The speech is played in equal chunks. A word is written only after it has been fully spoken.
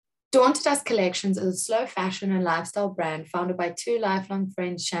Dawn to Dusk Collections is a slow fashion and lifestyle brand founded by two lifelong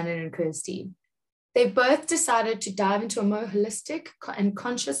friends, Shannon and Kirsty. They both decided to dive into a more holistic and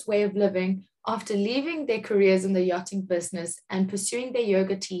conscious way of living after leaving their careers in the yachting business and pursuing their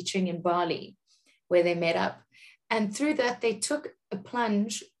yoga teaching in Bali, where they met up. And through that, they took a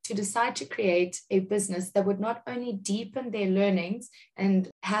plunge to decide to create a business that would not only deepen their learnings and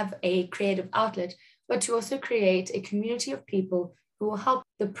have a creative outlet, but to also create a community of people who will help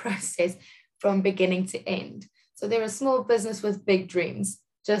the process from beginning to end. So they're a small business with big dreams,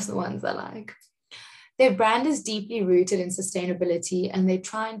 just the ones I like. Their brand is deeply rooted in sustainability, and they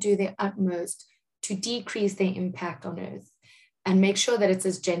try and do their utmost to decrease their impact on Earth and make sure that it's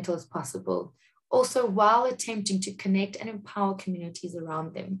as gentle as possible, also while attempting to connect and empower communities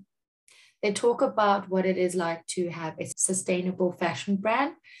around them. They talk about what it is like to have a sustainable fashion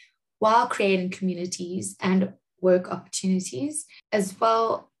brand while creating communities and work opportunities, as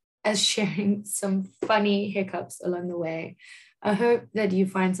well as sharing some funny hiccups along the way. I hope that you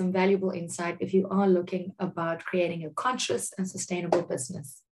find some valuable insight if you are looking about creating a conscious and sustainable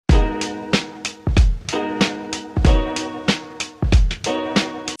business.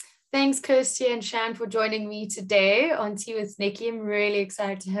 Thanks, Kirsty and Shan, for joining me today on Tea with Nikki. I'm really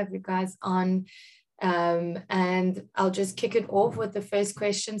excited to have you guys on. And I'll just kick it off with the first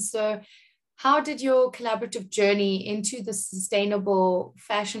question. So, how did your collaborative journey into the sustainable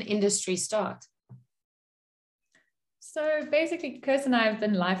fashion industry start? So basically, Kirsten and I have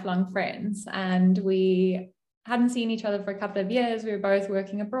been lifelong friends, and we hadn't seen each other for a couple of years. We were both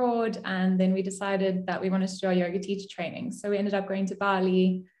working abroad, and then we decided that we wanted to do our yoga teacher training. So we ended up going to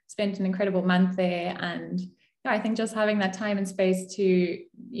Bali, spent an incredible month there, and I think just having that time and space to,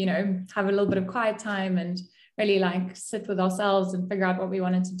 have a little bit of quiet time and really like sit with ourselves and figure out what we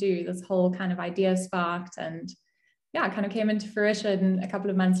wanted to do. This whole kind of idea sparked, and it kind of came into fruition a couple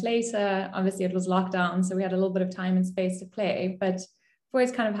of months later. Obviously it was lockdown, so we had a little bit of time and space to play, but I've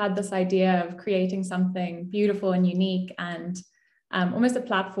always kind of had this idea of creating something beautiful and unique, and almost a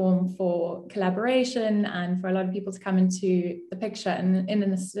platform for collaboration and for a lot of people to come into the picture in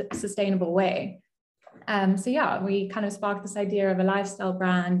a sustainable way. We kind of sparked this idea of a lifestyle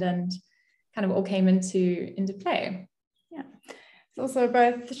brand, and kind of all came into play. Yeah. So also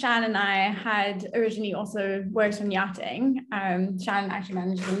both Shan and I had originally also worked on yachting. Shan actually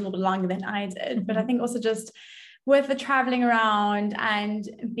managed it a little bit longer than I did, but I think also just with the traveling around and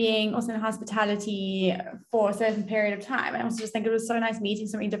being also in hospitality for a certain period of time, I also just think it was so nice meeting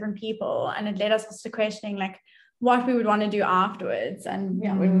so many different people, and it led us also to questioning like what we would want to do afterwards. And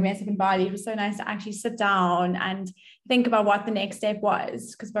when we met up in Bali, it was so nice to actually sit down and think about what the next step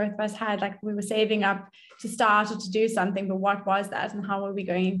was, because both of us had we were saving up to start or to do something, but what was that and how were we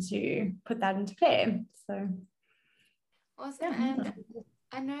going to put that into play? So awesome. And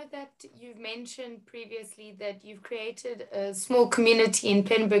I know that you've mentioned previously that you've created a small community in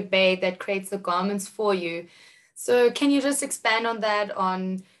Plettenberg Bay that creates the garments for you. So can you just expand on that,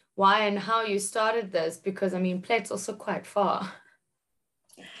 on why and how you started this? Because Plet's also quite far.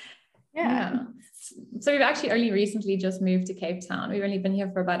 Yeah. So we've actually only recently just moved to Cape Town. We've only been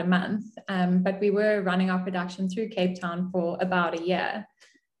here for about a month, but we were running our production through Cape Town for about a year.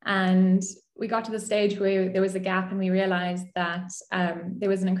 And we got to the stage where there was a gap, and we realized that there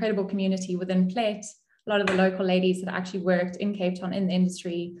was an incredible community within Plet. A lot of the local ladies had actually worked in Cape Town in the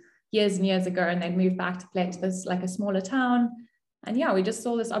industry years and years ago, and they'd moved back to Plet, this like a smaller town. And we just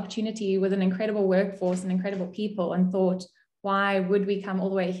saw this opportunity with an incredible workforce and incredible people, and thought, why would we come all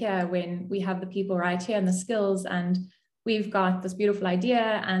the way here when we have the people right here and the skills, and we've got this beautiful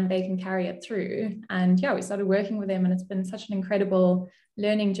idea and they can carry it through. And we started working with them, and it's been such an incredible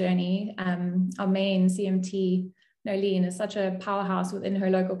learning journey. Our main CMT, Nolene, is such a powerhouse within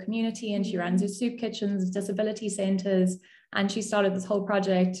her local community, and she runs her soup kitchens, disability centers, and she started this whole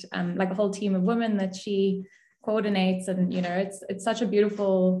project, like a whole team of women that she coordinates. And it's such a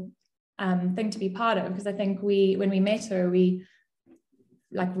beautiful thing to be part of, because I think when we met her, we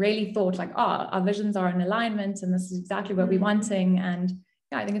really thought our visions are in alignment, and this is exactly what we're wanting. And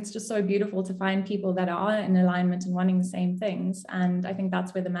I think it's just so beautiful to find people that are in alignment and wanting the same things. And I think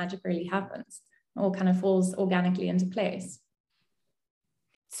that's where the magic really happens. It all kind of falls organically into place.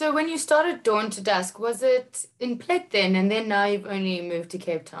 So when you started Dawn to Dusk, was it in Plet then, and then now you've only moved to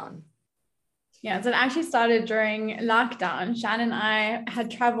Cape Town? Yeah, so it actually started during lockdown. Shan and I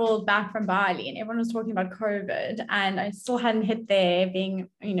had traveled back from Bali, and everyone was talking about COVID, and I still hadn't hit there, being,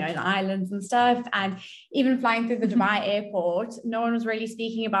 in the islands and stuff. And even flying through the Dubai airport, no one was really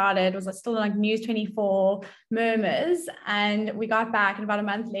speaking about it. It was still like News 24 murmurs. And we got back, and about a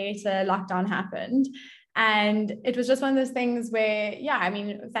month later, lockdown happened. And it was just one of those things where, yeah, I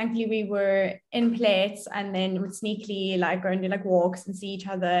mean, thankfully we were in place and then would sneakily like go and do like walks and see each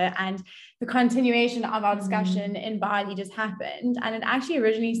other. And the continuation of our discussion in Bali just happened. And it actually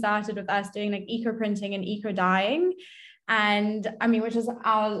originally started with us doing like eco printing and eco dyeing. And I mean, which is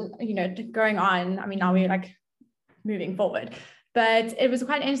our, you know, going on. I mean, now we're like moving forward. But it was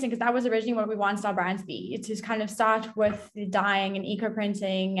quite interesting because that was originally what we wanted our brand to be, to kind of start with the dyeing and eco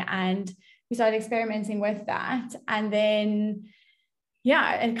printing, and we started experimenting with that. And then,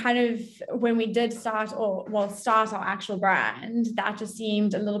 yeah, and kind of when we did start our actual brand, that just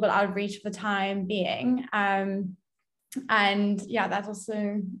seemed a little bit out of reach for the time being. And yeah, that's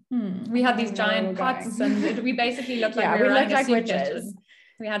also we had these giant pots and we basically looked like we looked like witches.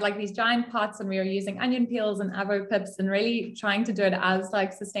 We had like these giant pots and we were using onion peels and avo pips and really trying to do it as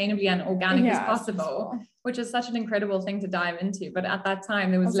like sustainably and organic as possible, which is such an incredible thing to dive into. But at that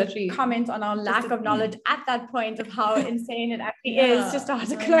time, there was also literally comment on our lack of knowledge at that point of how insane it actually is to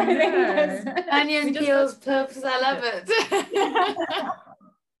start a clothing business. Onion peels, pips, I love it.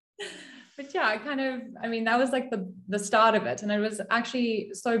 But yeah, I mean, that was like the start of it. And it was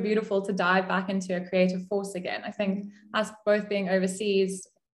actually so beautiful to dive back into a creative force again. I think us both being overseas,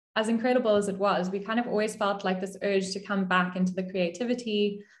 as incredible as it was, we kind of always felt like this urge to come back into the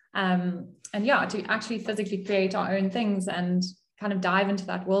creativity, and yeah, to actually physically create our own things and kind of dive into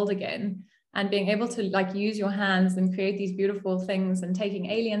that world again. And being able to like use your hands and create these beautiful things, and taking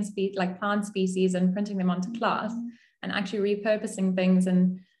alien like plant species and printing them onto cloth, and actually repurposing things,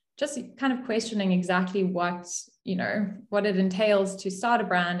 and just kind of questioning exactly what it entails to start a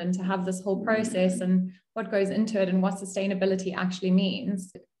brand and to have this whole process and what goes into it and what sustainability actually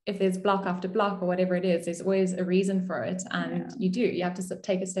means. If there's block after block or whatever it is, there's always a reason for it. And you have to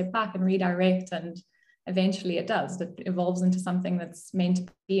take a step back and redirect, and eventually it evolves into something that's meant to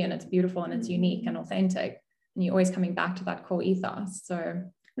be, and it's beautiful and it's unique and authentic. And you're always coming back to that core ethos. So,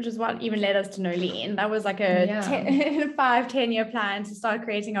 which is what even led us to Nolene. That was like a 5-10 year plan to start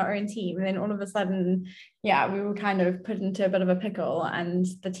creating our own team. And then all of a sudden, we were kind of put into a bit of a pickle, and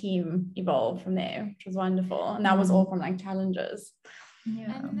the team evolved from there, which was wonderful. And that was all from like challenges.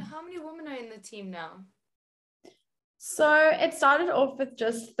 Yeah. And how many women are in the team now? So it started off with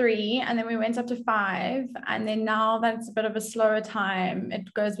just 3, and then we went up to 5. And then now that it's a bit of a slower time,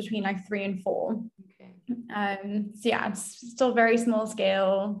 it goes between like 3 and 4. So yeah, it's still very small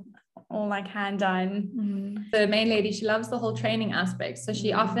scale, all like hand done. The main lady, she loves the whole training aspect. So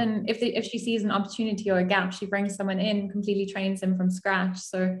she often, if she sees an opportunity or a gap, she brings someone in, completely trains them from scratch.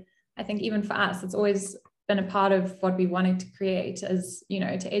 So I think even for us, it's always been a part of what we wanted to create, as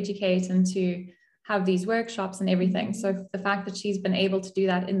to educate and to have these workshops and everything. So the fact that she's been able to do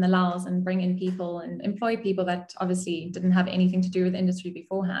that in the Laos and bring in people and employ people that obviously didn't have anything to do with industry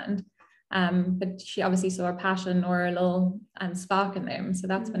beforehand, but she obviously saw a passion or a little spark in them. So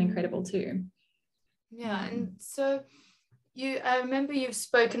that's been incredible too. Yeah. And so I remember you've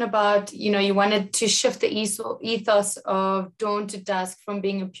spoken about, you wanted to shift the ethos of Dawn to Dusk from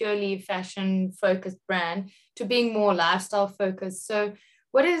being a purely fashion focused brand to being more lifestyle focused. So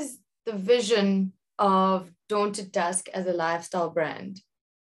what is the vision of Dawn to Dusk as a lifestyle brand?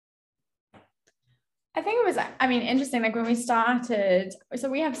 I think it was, interesting, like when we started, so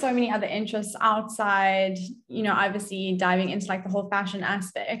we have so many other interests outside, obviously diving into like the whole fashion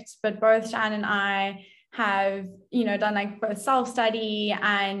aspect, but both Shan and I have, done like both self-study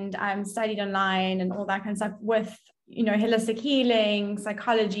and studied online and all that kind of stuff with, holistic healing,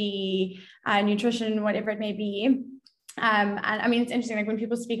 psychology, nutrition, whatever it may be. And it's interesting, like when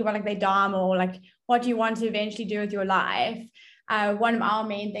people speak about like their dharma or like what do you want to eventually do with your life, one of our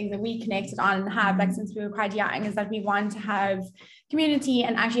main things that we connected on and have like since we were quite young is that we want to have community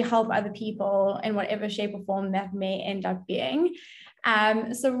and actually help other people in whatever shape or form that may end up being.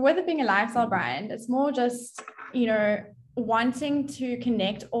 So with it being a lifestyle brand, it's more just, wanting to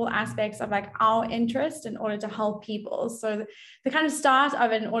connect all aspects of like our interest in order to help people. So the kind of start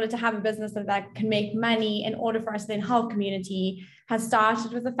of it, in order to have a business that can make money in order for us to then help community, has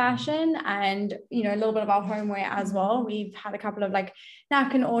started with the fashion and, a little bit of our homeware as well. We've had a couple of like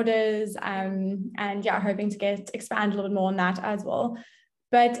napkin orders, and hoping to expand a little bit more on that as well.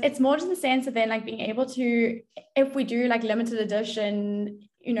 But it's more just the sense of then like being able to, if we do like limited edition,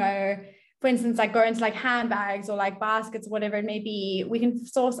 for instance, like go into like handbags or like baskets, whatever it may be, we can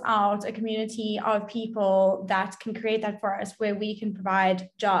source out a community of people that can create that for us, where we can provide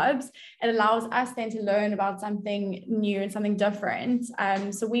jobs. It allows us then to learn about something new and something different.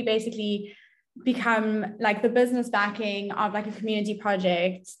 So we basically become like the business backing of like a community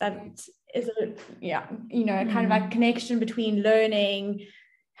project that is kind of like connection between learning,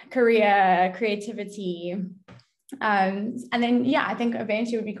 career, creativity. And then, yeah, I think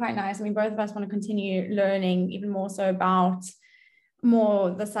eventually it would be quite nice. I mean, both of us want to continue learning even more so about more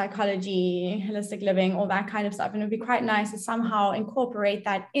the psychology, holistic living, all that kind of stuff. And it would be quite nice to somehow incorporate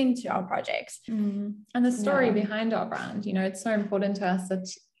that into our projects. And the story behind our brand, you know, it's so important to us that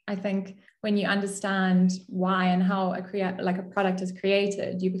I think when you understand why and how a product is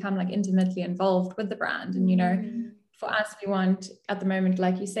created, you become like intimately involved with the brand. And, you know, for us, we want at the moment,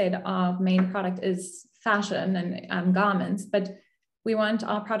 like you said, our main product is fashion and garments, but we want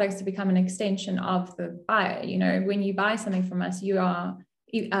our products to become an extension of the buyer. You know, when you buy something from us, you are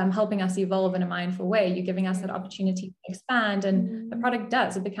helping us evolve in a mindful way. You're giving us that opportunity to expand, and the product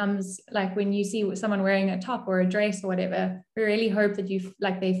does. It becomes like when you see someone wearing a top or a dress or whatever, we really hope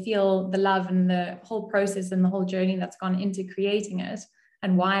that they feel the love and the whole process and the whole journey that's gone into creating it,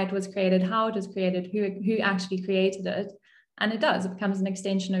 and why it was created, how it was created, who actually created it. And it does. It becomes an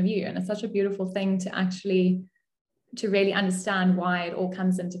extension of you, and it's such a beautiful thing to really understand why it all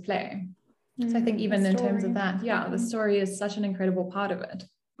comes into play. So I think even in terms of that, the story is such an incredible part of it.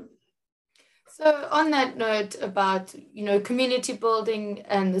 So on that note about, you know, community building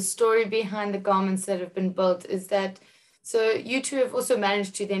and the story behind the garments that have been built, is that, so you two have also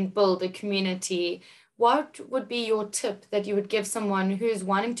managed to then build a community. What would be your tip that you would give someone who's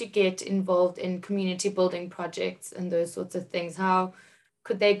wanting to get involved in community building projects and those sorts of things? How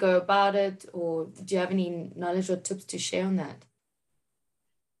could they go about it, or do you have any knowledge or tips to share on that?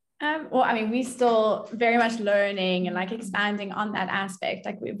 Well, I mean, we're still very much learning and like expanding on that aspect.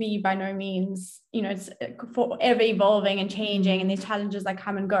 Like we by no means, you know, it's forever evolving and changing, and these challenges that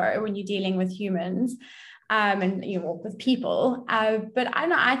come and go when you're dealing with humans, and you know, with people. But I don't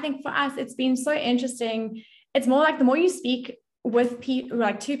know, I think for us, it's been so interesting. It's more like the more you speak with people,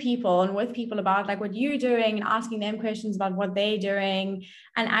 like to people and with people about like what you're doing and asking them questions about what they're doing,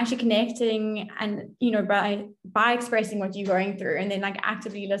 and actually connecting, and you know, by expressing what you're going through, and then like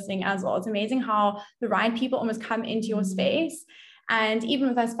actively listening as well. It's amazing how the right people almost come into your space. And even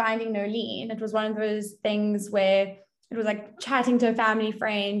with us finding Nolene, it was one of those things where it was like chatting to a family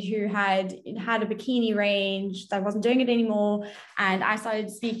friend who had a bikini range that wasn't doing it anymore. And I started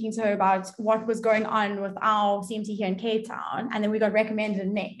speaking to her about what was going on with our CMT here in Cape Town. And then we got recommended a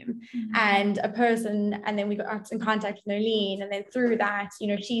name and a person. And then we got in contact with Nolene. And then through that, you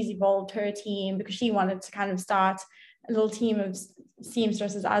know, she's evolved her team because she wanted to kind of start a little team of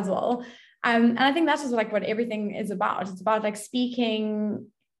seamstresses as well. And I think that's just like what everything is about. It's about like speaking,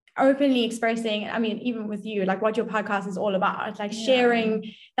 openly expressing, I mean, even with you, like what your podcast is all about, like sharing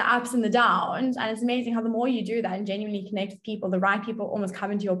the ups and the downs. And it's amazing how the more you do that and genuinely connect with people, the right people almost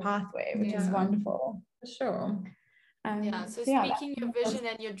come into your pathway, which is wonderful. For sure. So speaking your vision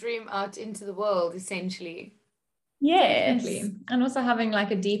and your dream out into the world, essentially. Yes. Definitely. And also having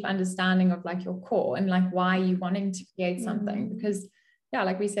like a deep understanding of like your core and like why you're wanting to create something, because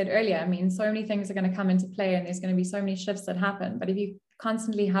like we said earlier, I mean, so many things are going to come into play and there's going to be so many shifts that happen. But if you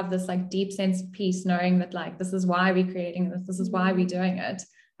constantly have this like deep sense of peace, knowing that like this is why we're creating this is why we're doing it,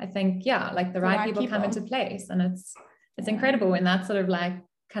 I think like the right people come into place. And it's incredible when that sort of like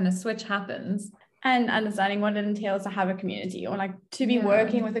kind of switch happens. And understanding what it entails to have a community, or like to be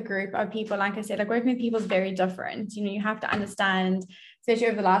working with a group of people. Like I said, like working with people is very different. You know, you have to understand, especially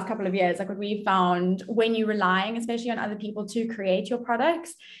over the last couple of years, like what we found when you're relying, especially on other people to create your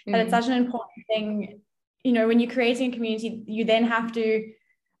products, that it's such an important thing. You know, when you're creating a community, you then have to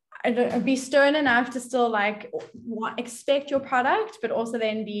be stern enough to still like expect your product, but also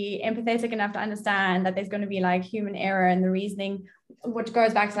then be empathetic enough to understand that there's going to be like human error and the reasoning, which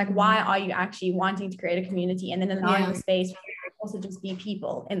goes back to like, why are you actually wanting to create a community, and then allowing the space for also just be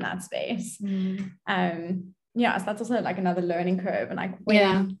people in that space. So that's also like another learning curve. And like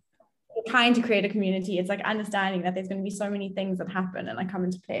when you're trying to create a community, it's like understanding that there's going to be so many things that happen and like come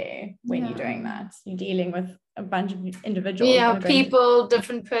into play when you're doing that. You're dealing with a bunch of individuals, people,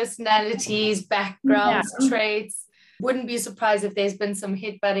 different personalities, backgrounds, traits. Wouldn't be surprised if there's been some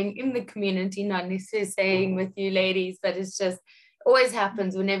headbutting in the community, not necessarily saying with you ladies, but it's just always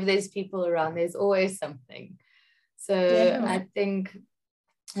happens whenever there's people around. There's always something. So I think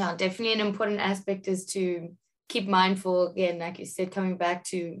definitely an important aspect is to keep mindful, again, like you said, coming back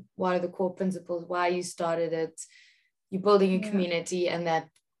to what are the core principles, why you started it, you're building a community, and that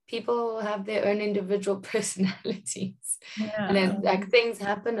people have their own individual personalities, and then like things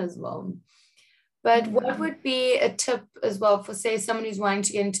happen as well. But what would be a tip as well for, say, someone who's wanting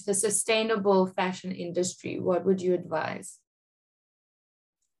to get into the sustainable fashion industry? What would you advise?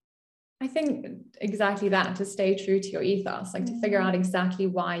 I think exactly that, to stay true to your ethos, like to figure out exactly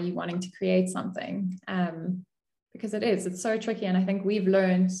why you're wanting to create something. because it's so tricky. And I think we've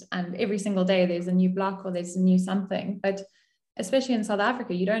learned, and every single day there's a new block or there's a new something, but especially in South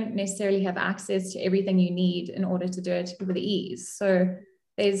Africa, you don't necessarily have access to everything you need in order to do it with ease. So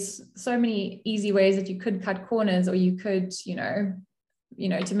there's so many easy ways that you could cut corners, or you could,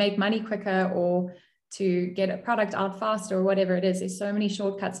 to make money quicker, or to get a product out faster, or whatever it is. There's so many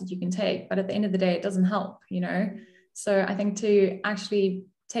shortcuts that you can take, but at the end of the day, it doesn't help, So I think to actually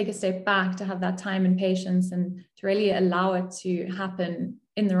take a step back, to have that time and patience, and to really allow it to happen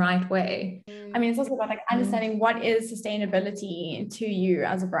in the right way. I mean, it's also about like understanding what is sustainability to you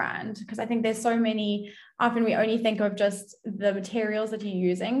as a brand, because I think there's so many, often we only think of just the materials that you're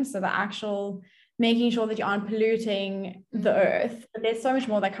using, so the actual making sure that you aren't polluting the earth, but there's so much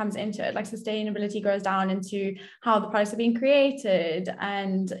more that comes into it. Like sustainability goes down into how the products are being created,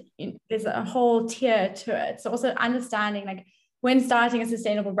 and there's a whole tier to it. So also understanding, like, when starting a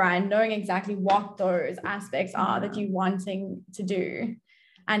sustainable brand, knowing exactly what those aspects are that you're wanting to do,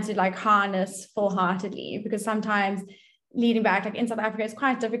 and to like harness full-heartedly, because sometimes leading back, like in South Africa, it's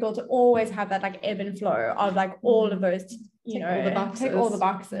quite difficult to always have that like ebb and flow of like all of those, tick all the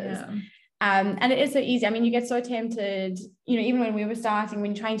boxes. Yeah. And it is so easy. I mean, you get so tempted, even when we were starting,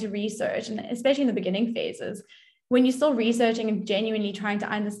 when you're trying to research, and especially in the beginning phases, when you're still researching and genuinely trying to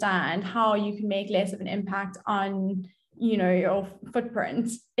understand how you can make less of an impact on your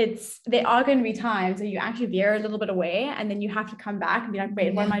footprint, there are going to be times where you actually veer a little bit away, and then you have to come back and be like,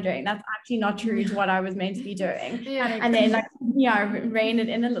 wait, what am I doing? That's actually not true to what I was meant to be doing. And then rein it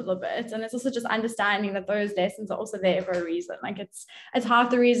in a little bit. And it's also just understanding that those lessons are also there for a reason. Like it's half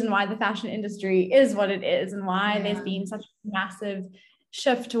the reason why the fashion industry is what it is, and why there's been such a massive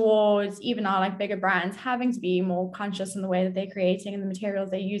shift towards even our like bigger brands having to be more conscious in the way that they're creating and the materials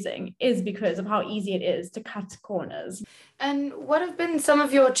they're using, is because of how easy it is to cut corners. And what have been some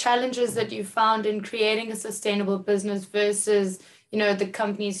of your challenges that you found in creating a sustainable business versus, the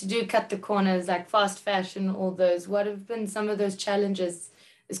companies who do cut the corners, like fast fashion, all those? What have been some of those challenges?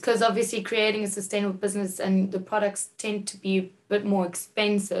 It's because obviously creating a sustainable business and the products tend to be a bit more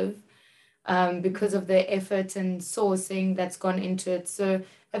expensive, because of the effort and sourcing that's gone into it. So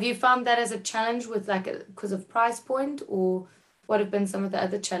have you found that as a challenge with because of price point, or what have been some of the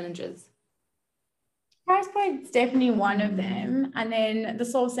other challenges? Price point is definitely one of them. And then the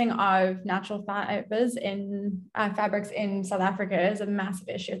sourcing of natural fibers in fabrics in South Africa is a massive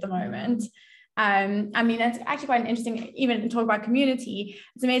issue at the moment. I mean, it's actually quite an interesting, even talk about community.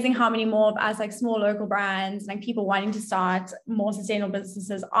 It's amazing how many more of us, like small local brands, like people wanting to start more sustainable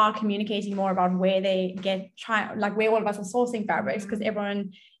businesses, are communicating more about where they where all of us are sourcing fabrics, because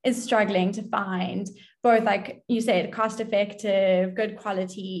everyone is struggling to find both, like you said, cost effective, good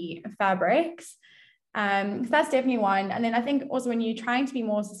quality fabrics. So that's definitely one. And then I think also when you're trying to be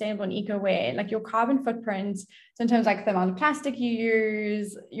more sustainable and eco-aware, like your carbon footprint, so in terms of like the amount of plastic you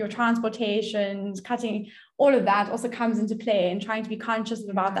use, your transportation, cutting, all of that also comes into play, and trying to be conscious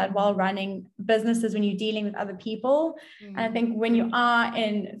about that while running businesses when you're dealing with other people. And I think when you are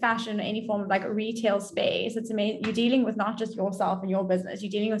in fashion or any form of like a retail space, it's amazing. You're dealing with not just yourself and your business, you're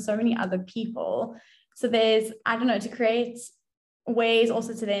dealing with so many other people. So there's, to create ways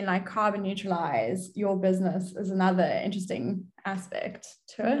also to then like carbon neutralize your business is another interesting aspect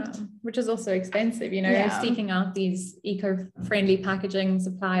to it, which is also expensive, seeking out these eco-friendly packaging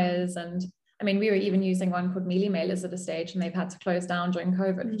suppliers. And I mean, we were even using one called Mealy Mailers at a stage, and they've had to close down during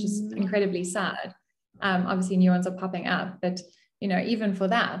COVID, which is incredibly sad. Obviously new ones are popping up, but even for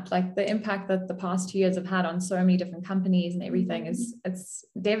that, like the impact that the past 2 years have had on so many different companies and everything it's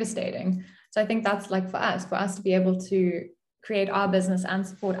devastating. So I think that's like for us to be able to create our business and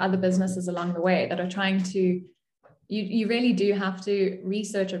support other businesses along the way that are trying to, you really do have to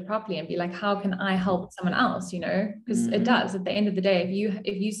research it properly and be like, how can I help someone else, because it does, at the end of the day,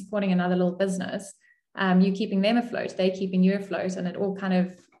 if you supporting another little business, you keeping them afloat, they keeping you afloat, and it all kind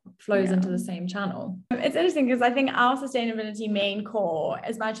of flows into the same channel. It's interesting because I think our sustainability main core,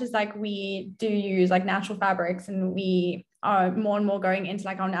 as much as like we do use like natural fabrics, and we are more and more going into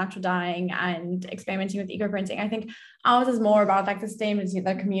like our natural dyeing and experimenting with eco-printing, I think ours is more about like the sustainability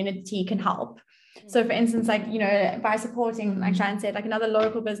that the community can help. So for instance, like, by supporting, like Shannon said, like another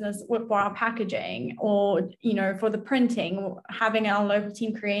local business for our packaging, or, for the printing, or having our local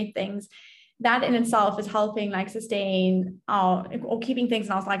team create things, that in itself is helping like sustain or keeping things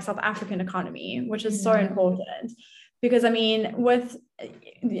in our like South African economy, which is so important. Because I mean, with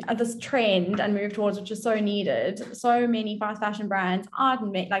this trend and move towards, which is so needed, so many fast fashion brands aren't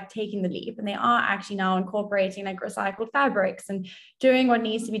like taking the leap, and they are actually now incorporating like recycled fabrics and doing what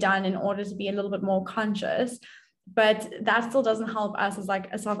needs to be done in order to be a little bit more conscious. but that still doesn't help us as like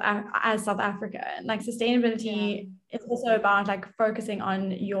South Africa. Like sustainability is also about like focusing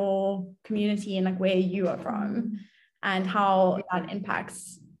on your community and like where you are from and how that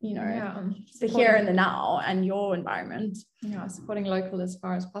impacts, you know, the here and the now and your environment. Yeah, supporting local as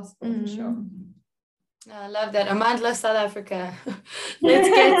far as possible, for sure. I love that. Amandla, South Africa. Let's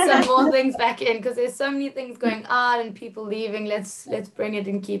get some more things back in, because there's so many things going on and people leaving. Let's bring it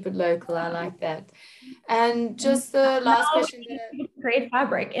and keep it local. I like that. And just the last question. Create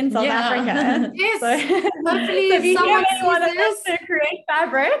fabric in South Africa. Yes. So, hopefully so if you someone want sees to create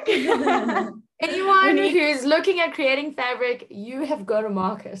fabric. Anyone who's looking at creating fabric, you have got a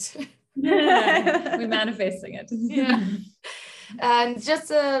market. We're manifesting it. Yeah. And just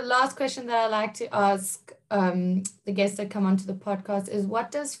the last question that I like to ask the guests that come onto the podcast is, what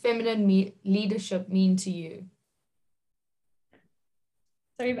does feminine leadership mean to you?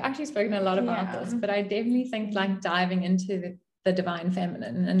 So we've actually spoken a lot about this, but I definitely think like diving into the divine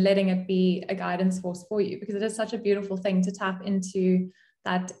feminine and letting it be a guidance force for you, because it is such a beautiful thing to tap into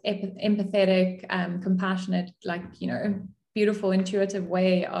that empathetic, compassionate, like, you know, beautiful, intuitive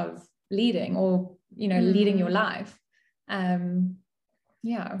way of leading, or, you know, leading your life.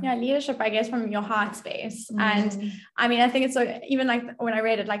 Leadership, I guess, from your heart space. And I mean, I think it's so, even like when I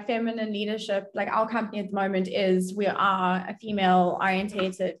read it, like feminine leadership, like our company at the moment we are a female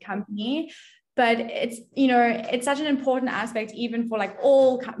orientated company, but it's, you know, it's such an important aspect even for like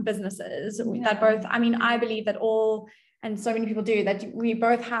all businesses that both, I mean, I believe that all, and so many people do, that we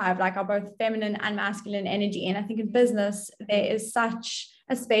both have like our both feminine and masculine energy. And I think in business, there is such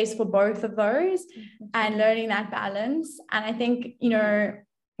a space for both of those and learning that balance. And I think, you know,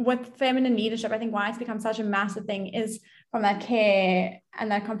 with feminine leadership, I think why it's become such a massive thing is from that care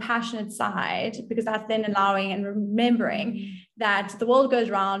and that compassionate side, because that's then allowing and remembering that the world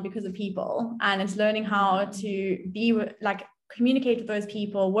goes round because of people, and it's learning how to be like communicate with those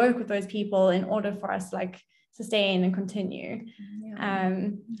people, work with those people in order for us like sustain and continue.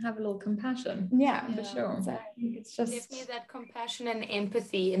 Have a little compassion. For sure. So it's just definitely that compassion and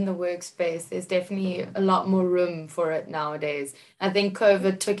empathy in the workspace. There's definitely a lot more room for it nowadays. I think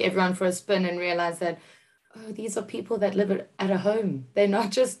COVID took everyone for a spin and realized that, oh, these are people that live at a home. They're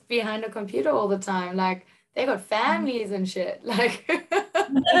not just behind a computer all the time. Like, they got families and shit. Like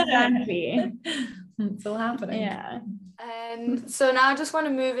exactly. It's all happening. And so now I just want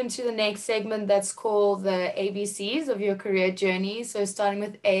to move into the next segment that's called the ABCs of your career journey. So starting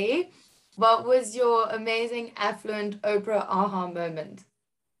with A, what was your amazing, affluent Oprah aha moment?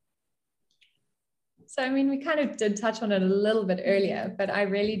 So, I mean, we kind of did touch on it a little bit earlier, but I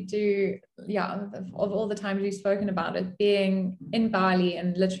really do, of all the times we've spoken about it, being in Bali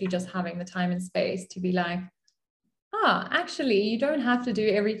and literally just having the time and space to be like, actually, you don't have to do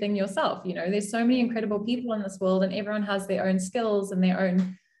everything yourself. You know, there's so many incredible people in this world, and everyone has their own skills and their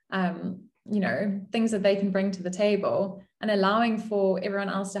own, you know, things that they can bring to the table, and allowing for everyone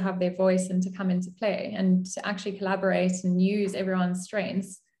else to have their voice and to come into play and to actually collaborate and use everyone's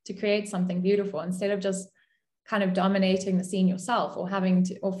strengths to create something beautiful, instead of just kind of dominating the scene yourself, or having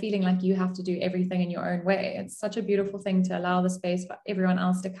to, or feeling like you have to do everything in your own way. It's such a beautiful thing to allow the space for everyone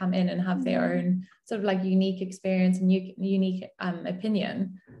else to come in and have their own sort of like unique experience and unique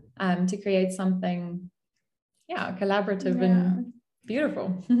opinion, to create something collaborative and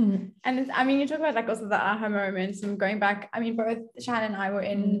beautiful. And I mean, you talk about like also the aha moments, and going back, I mean, both Shannon and I were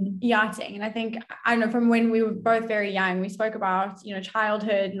in yachting, and I think, I don't know, from when we were both very young, we spoke about, you know,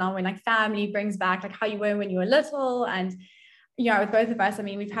 childhood, now when like family brings back like how you were when you were little. And with both of us, I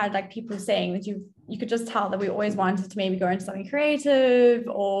mean, we've had like people saying that you could just tell that we always wanted to maybe go into something creative,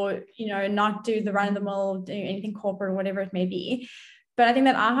 or, you know, not do the run-of-the-mill, do anything corporate or whatever it may be. But I think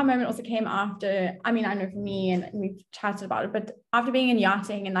that aha moment also came after, I mean, I know for me, and we've chatted about it, but after being in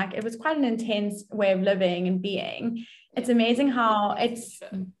yachting, and like, it was quite an intense way of living and being. It's amazing how it's,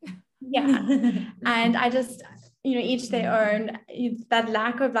 and I just, you know, each their own, that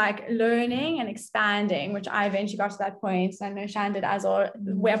lack of like learning and expanding, which I eventually got to that point. And I know Shan did as well,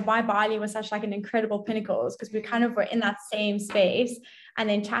 why Bali was such like an incredible pinnacles, because we kind of were in that same space, and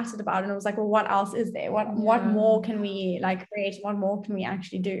then chatted about it, and it was like, well, what else is there? What more can we like create? What more can we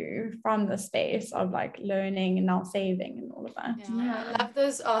actually do from the space of like learning and now saving and all of that? I love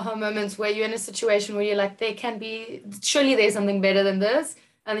those aha moments where you're in a situation where you're like, surely there's something better than this.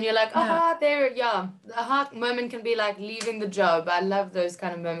 And then you're like, the aha moment can be like leaving the job. I love those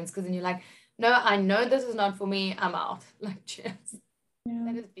kind of moments, because then you're like, no, I know this is not for me. I'm out. Like, cheers.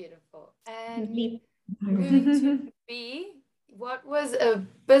 That is beautiful. And moving to B, what was a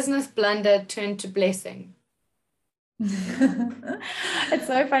business blunder turned to blessing? It's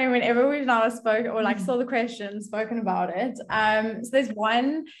so funny whenever we've now spoken or like saw the question spoken about it. So there's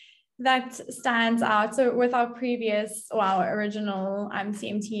one that stands out. So with our previous or our original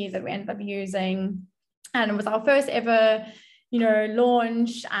CMT that we ended up using, and it was our first ever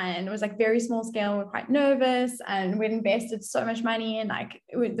launch, and it was like very small scale. We're quite nervous, and we'd invested so much money, and like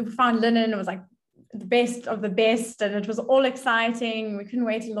we found linen. It was like the best of the best, and it was all exciting. We couldn't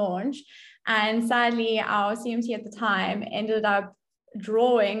wait to launch. And sadly, our CMT at the time ended up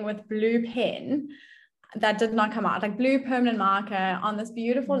drawing with blue pen that did not come out, like blue permanent marker on this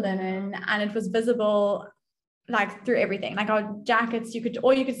beautiful linen, and it was visible like through everything. Like our jackets,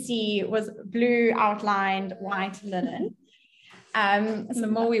 all you could see was blue outlined white linen. So the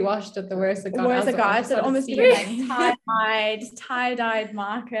more we washed it, the worse it got. Worse it got. So it almost became like tie-dyed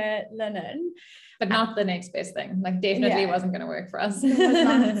marker linen. But not the next best thing. Like definitely wasn't going to work for us. It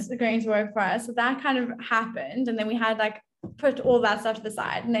was not going to work for us. So that kind of happened. And then we had like put all that stuff to the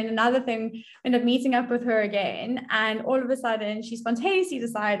side. And then another thing, we ended up meeting up with her again. And all of a sudden she spontaneously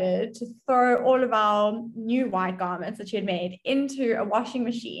decided to throw all of our new white garments that she had made into a washing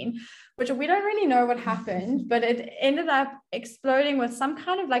machine, which we don't really know what happened, but it ended up exploding with some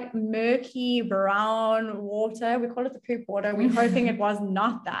kind of like murky brown water. We call it the poop water. We're hoping it was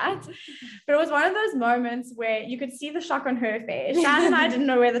not that, but it was one of those moments where you could see the shock on her face. Shan and I didn't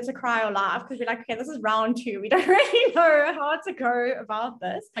know whether to cry or laugh, because we're like, okay, this is round 2. We don't really know how to go about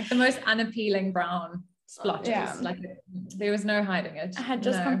this. Like the most unappealing brown splotches. Yeah. Like there was no hiding it. I had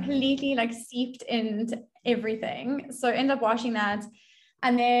just completely like seeped into everything. So end up washing that.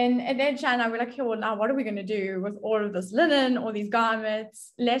 And then Shan and I were like, okay, well, now what are we going to do with all of this linen, all these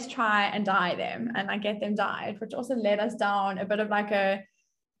garments? Let's try and dye them and like get them dyed, which also led us down a bit of like a,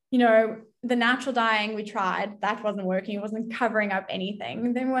 the natural dyeing we tried, that wasn't working. It wasn't covering up anything.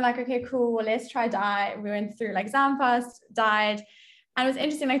 And then we were like, okay, cool. Well, let's try dye. We went through like Xamfast, dyed. And it was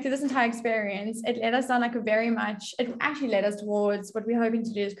interesting, like through this entire experience, it led us on like it actually led us towards what we're hoping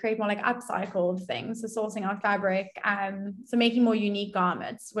to do is create more like upcycled things. So sourcing our fabric, so making more unique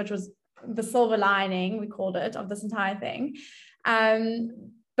garments, which was the silver lining, we called it, of this entire thing.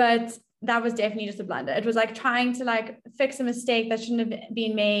 But that was definitely just a blunder. It was like trying to like fix a mistake that shouldn't have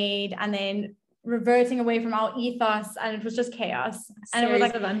been made, and then reverting away from our ethos, and it was just chaos. And it was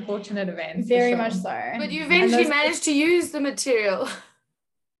like of unfortunate events. Very much so. But you eventually managed to use the material.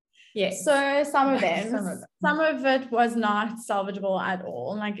 Yes. So some of it was not salvageable at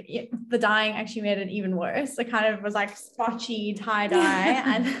all. Like the dyeing actually made it even worse. It kind of was like spotchy tie-dye,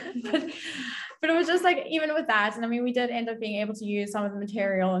 and but it was just like, even with that, and I mean, we did end up being able to use some of the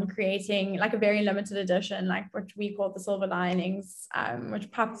material and creating like a very limited edition, like what we call the silver linings, which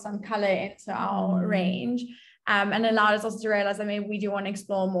popped some color into our range. And allowed us also to realize that maybe we do want to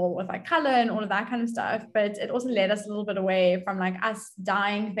explore more with like color and all of that kind of stuff. But it also led us a little bit away from like us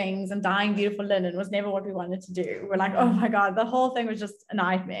dyeing things, and dyeing beautiful linen was never what we wanted to do. We're like, oh my God, the whole thing was just a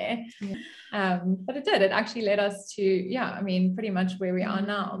nightmare. But it actually led us to, pretty much where we are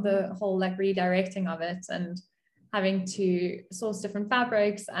now, the whole like redirecting of it and having to source different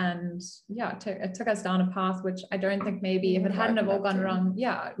fabrics. And it took us down a path, which I don't think maybe if it hadn't have all gone wrong,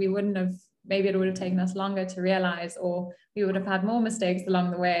 we wouldn't have. Maybe it would have taken us longer to realize, or we would have had more mistakes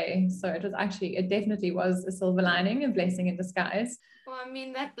along the way. So it definitely was a silver lining, a blessing in disguise. Well, I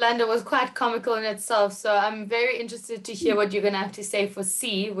mean, that blunder was quite comical in itself. So I'm very interested to hear what you're going to have to say for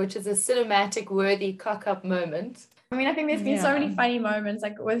C, which is a cinematic worthy cock-up moment. I mean, I think there's been so many funny moments,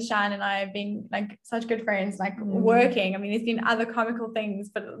 like with Shan and I being like such good friends, like working. I mean, there's been other comical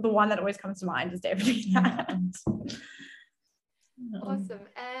things, but the one that always comes to mind is definitely that. Awesome.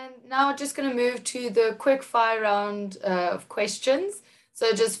 And now we're just going to move to the quick fire round of questions.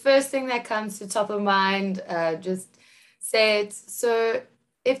 So just first thing that comes to top of mind, just say it. So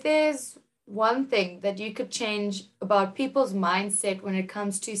if there's one thing that you could change about people's mindset when it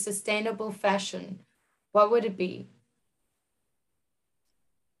comes to sustainable fashion, what would it be?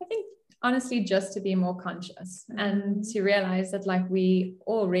 I think honestly, just to be more conscious and to realize that like we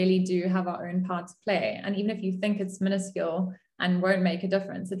all really do have our own part to play. And even if you think it's minuscule and won't make a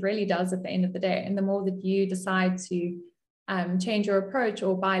difference, it really does at the end of the day. And the more that you decide to change your approach,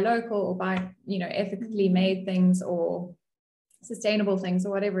 or buy local, or buy, ethically made things, or sustainable things, or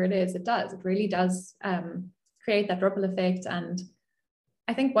whatever it is, it really does create that ripple effect. And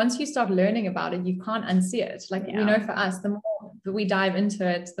I think once you start learning about it, you can't unsee it. Like, for us, the more that we dive into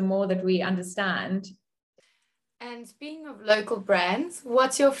it, the more that we understand. And speaking of local brands,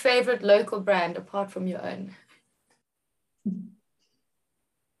 what's your favorite local brand apart from your own?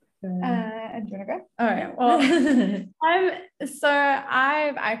 Do you want to go? All right. Well,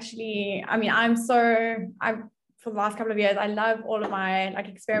 for the last couple of years, I love all of my like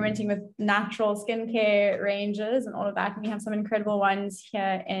experimenting with natural skincare ranges and all of that. And we have some incredible ones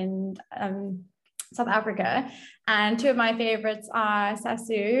here in South Africa. And two of my favorites are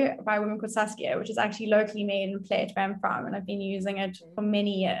Sasu by a woman called Saskia, which is actually locally made in Plett, where I'm from. And I've been using it for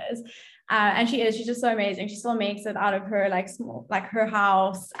many years. And she's just so amazing. She still makes it out of her like small, like her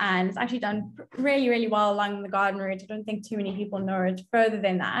house. And it's actually done really, really well along the garden route. I don't think too many people know it further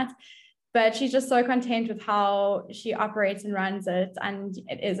than that. But she's just so content with how she operates and runs it. And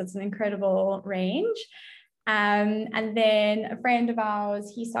it's an incredible range. And then a friend of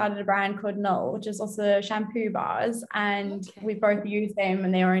ours, he started a brand called Null, which is also shampoo bars, and we both use them,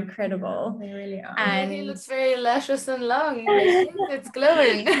 and they are incredible. They really are. And he looks very luscious and long. It's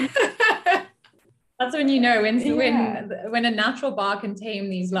glowing. That's when you know when a natural bar can tame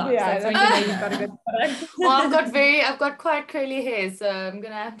these locks. Yeah, that's when you know you've got a good product. Well, I've got quite curly hair, so I'm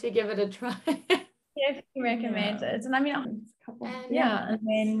gonna have to give it a try. Definitely recommend it. And I mean, and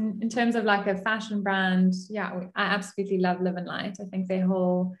then in terms of like a fashion brand, I absolutely love Live and Light. I think their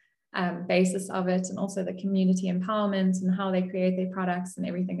whole basis of it, and also the community empowerment and how they create their products and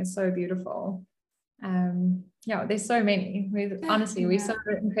everything, is so beautiful. There's so many. We're so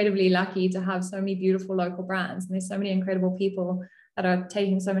incredibly lucky to have so many beautiful local brands, and there's so many incredible people that are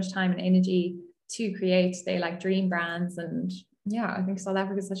taking so much time and energy to create their like dream brands. And I think South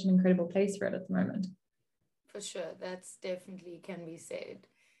Africa is such an incredible place for it at the moment. For sure, that's definitely can be said.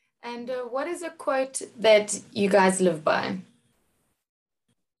 And what is a quote that you guys live by?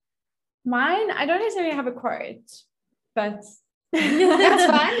 Mine, I don't necessarily have a quote, but that's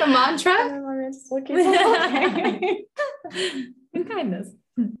fine. A mantra. In kindness.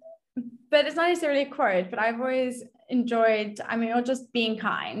 But it's not necessarily a quote, but I've always enjoyed, or just being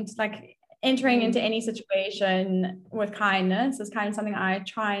kind, like entering into any situation with kindness is kind of something I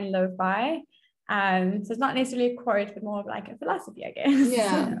try and live by. So it's not necessarily a quote, but more of like a philosophy, I guess.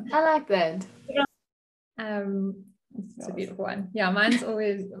 Yeah, I like that. It's a beautiful one. Mine's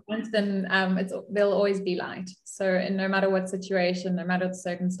been there'll always be light. So no matter what situation, no matter the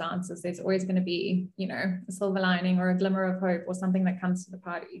circumstances, there's always going to be, a silver lining or a glimmer of hope or something that comes to the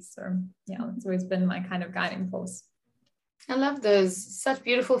party. So it's always been my kind of guiding force. I love those, such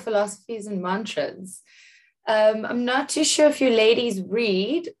beautiful philosophies and mantras. I'm not too sure if you ladies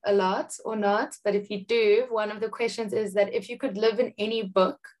read a lot or not, but if you do, one of the questions is that if you could live in any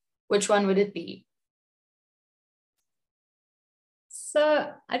book, which one would it be?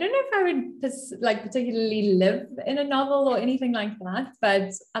 So I don't know if I would particularly live in a novel or anything like that,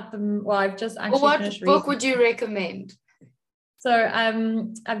 but I've just actually finished reading. What book would you recommend? So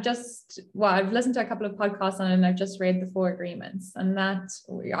I've listened to a couple of podcasts on it, and I've just read The Four Agreements, and that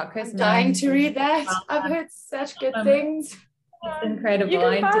I'm dying to read that. I've heard such good things. It's incredible. You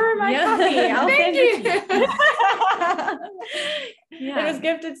can borrow my copy. I'll send it to you. It was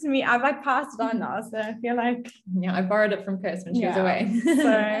gifted to me. I've passed it on now, so I feel like I borrowed it from Kirsten when she was away.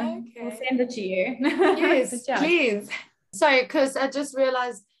 So we'll send it to you. Yes, please. Sorry, because I just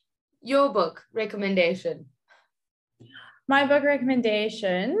realized your book recommendation. My book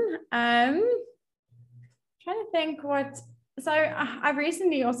recommendation, trying to think what. So I've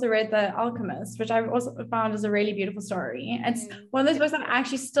recently also read The Alchemist, which I've also found is a really beautiful story. It's one of those books that I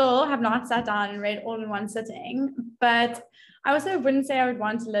actually still have not sat down and read all in one sitting, but I also wouldn't say I would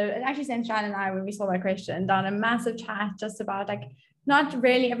want to live. It actually sent Shan and I, when we saw that question, down a massive chat just about not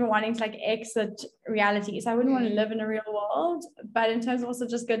really ever wanting to exit reality. So I wouldn't want to live in a real world, but in terms of also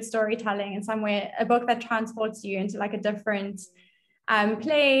just good storytelling and somewhere, a book that transports you into a different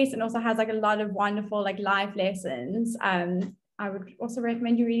place and also has a lot of wonderful life lessons. I would also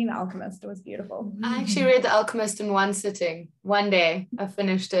recommend you reading The Alchemist. It was beautiful. I actually read The Alchemist in one sitting. One day I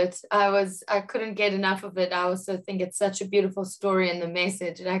finished it. I couldn't get enough of it. I also think it's such a beautiful story, and the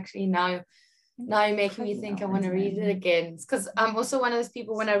message. It actually now you're making me think I want to read it again. Because I'm also one of those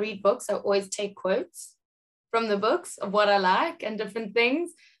people, when I read books, I always take quotes from the books of what I like and different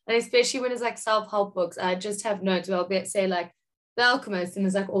things. And especially when it's self-help books, I just have notes where I'll say The Alchemist, and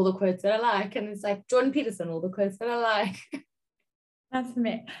there's all the quotes that I like. And it's Jordan Peterson, all the quotes that I like. That's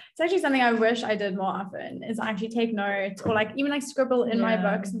me. It's actually something I wish I did more often, is actually take notes or even scribble in my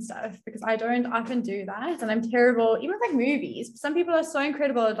books and stuff, because I don't often do that, and I'm terrible even with movies. Some people are so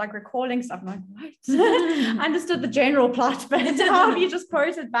incredible at recalling stuff. I'm like, what? I understood the general plot, but how have you just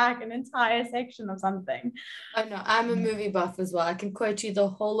quoted back an entire section of something? I know, I'm a movie buff as well. I can quote you the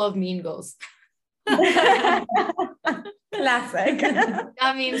whole of Mean Girls. Classic.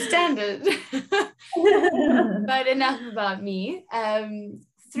 Standard. But enough about me.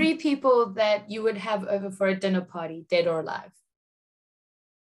 3 people that you would have over for a dinner party, dead or alive.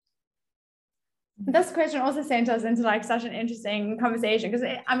 This question also sent us into like such an interesting conversation, because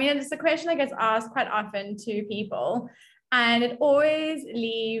I mean, it's a question that gets asked quite often to people, and it always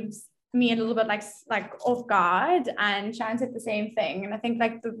leaves me a little bit like off guard. And Shan said the same thing. And I think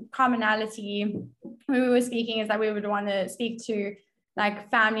like the commonality when we were speaking is that we would want to speak to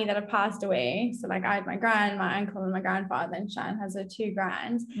like family that have passed away. So like I had my uncle and my grandfather, and Shan has her 2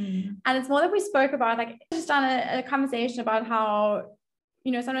 grands. And it's more that we spoke about like just on a conversation about how,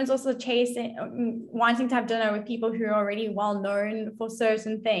 you know, sometimes also wanting to have dinner with people who are already well known for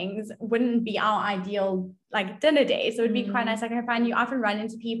certain things wouldn't be our ideal like dinner day. So it would be quite nice. Like I find you often run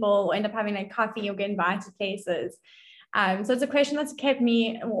into people or end up having like coffee or get invited to places. So it's a question that's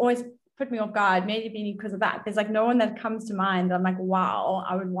always put me off guard, maybe because of that. There's like no one that comes to mind that I'm like, wow,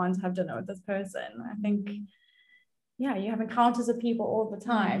 I would want to have dinner with this person. I think, yeah, you have encounters with people all the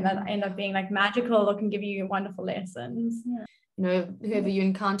time that end up being like magical or can give you wonderful lessons. Yeah. You know, whoever you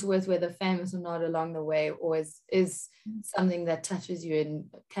encounter with, whether famous or not, along the way, always is something that touches you and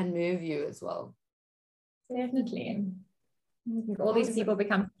can move you as well. Definitely. All these people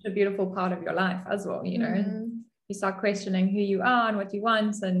become such a beautiful part of your life as well, you know. You start questioning who you are and what you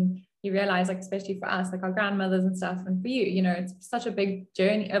want, and you realize, like, especially for us, like our grandmothers and stuff, and for you, you know, it's such a big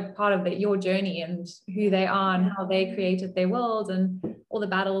journey, a part of your journey, and who they are and how they created their world and all the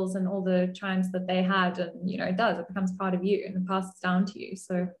battles and all the triumphs that they had. And, you know, it becomes part of you and it passes down to you.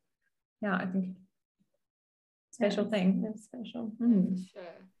 So yeah, I think special thing. It's special. Sure.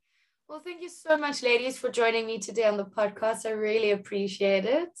 Well, thank you so much, ladies, for joining me today on the podcast. I really appreciate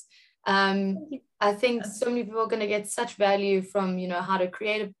it. I think so many people are going to get such value from, you know, how to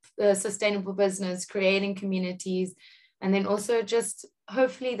create a sustainable business, creating communities, and then also just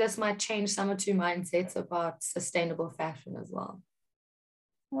hopefully this might change some or 2 mindsets about sustainable fashion as well.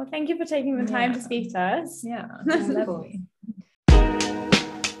 Well, thank you for taking the time to speak to us. Yeah, lovely.